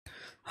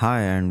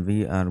Hi, and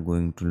we are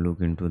going to look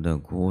into the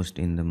ghost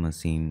in the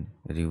machine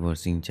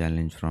reversing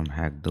challenge from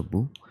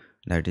HackTheBox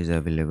that is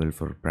available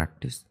for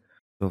practice.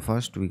 So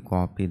first we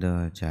copy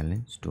the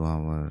challenge to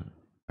our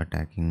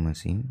attacking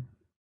machine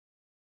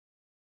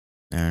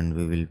and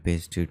we will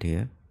paste it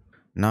here.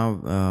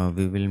 Now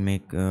we will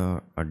make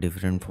a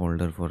different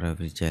folder for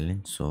every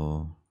challenge.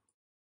 So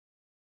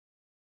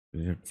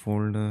create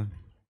folder,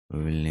 we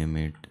will name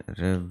it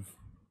rev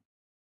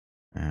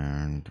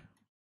and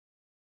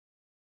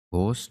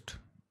ghost,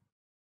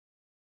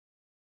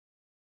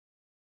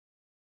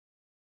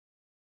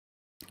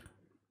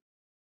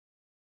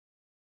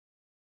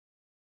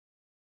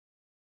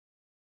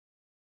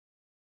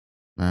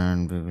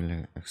 and we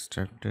will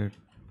extract it.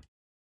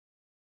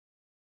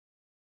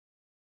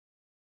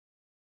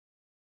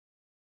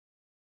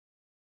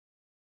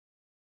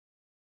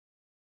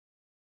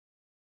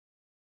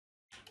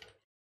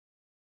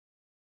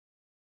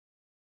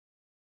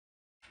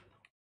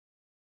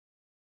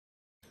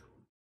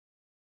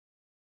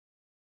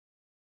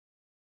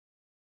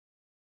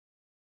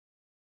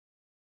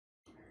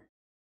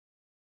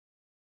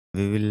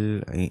 We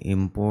will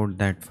import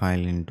that file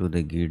into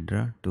the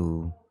Ghidra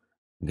to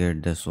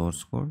get the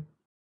source code.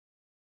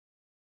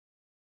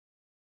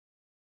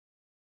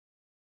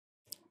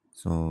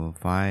 So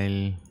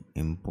file,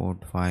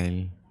 import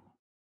file,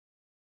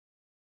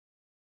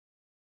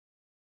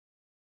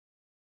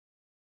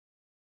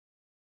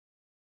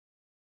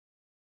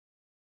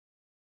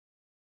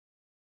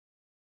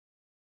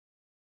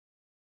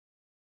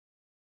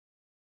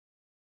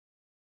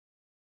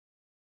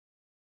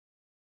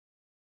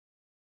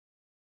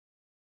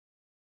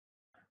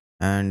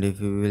 and if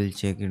we will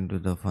check into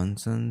the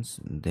functions,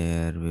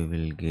 there we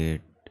will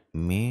get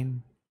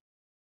main,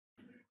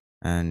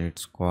 and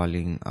it's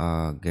calling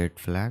a get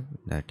flag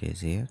that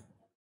is here,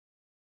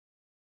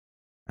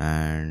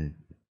 and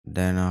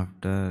then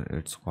after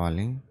it's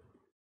calling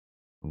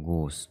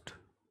ghost,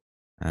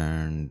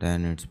 and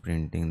then it's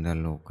printing the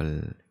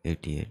local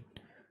 88.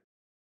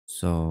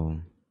 So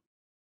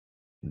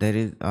there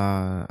is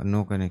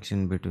no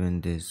connection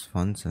between these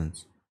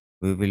functions.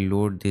 We will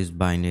load this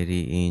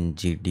binary in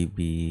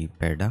gdb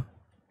peda.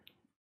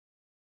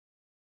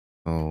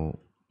 So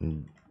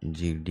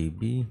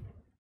gdb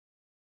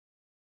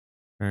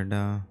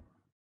peda,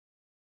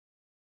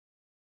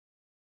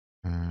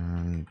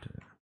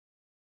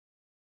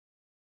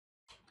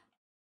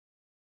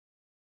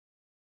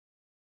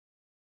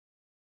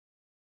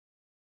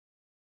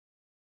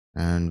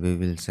 and we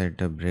will set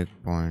a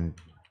breakpoint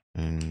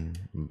in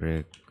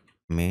break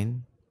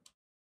main.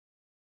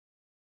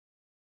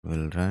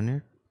 We'll run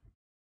it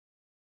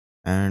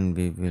and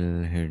we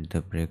will hit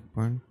the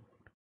breakpoint.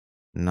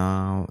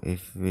 Now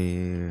if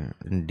we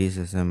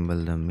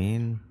disassemble the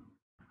main,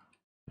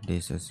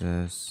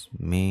 disassemble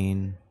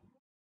main,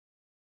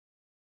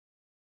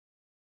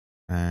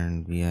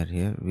 and we are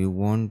here, we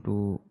want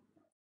to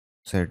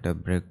set a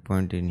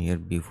breakpoint in here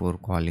before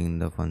calling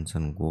the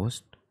function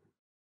ghost.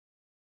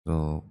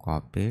 So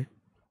copy it.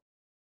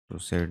 To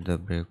set the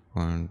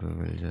breakpoint,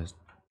 we will just,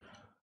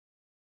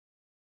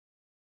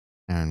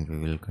 and we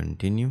will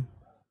continue,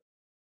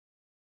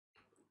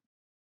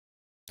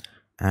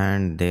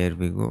 and there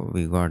we go,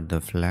 we got the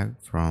flag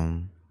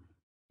from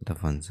the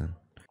function.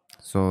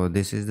 So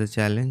this is the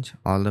challenge.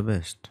 All the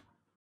best.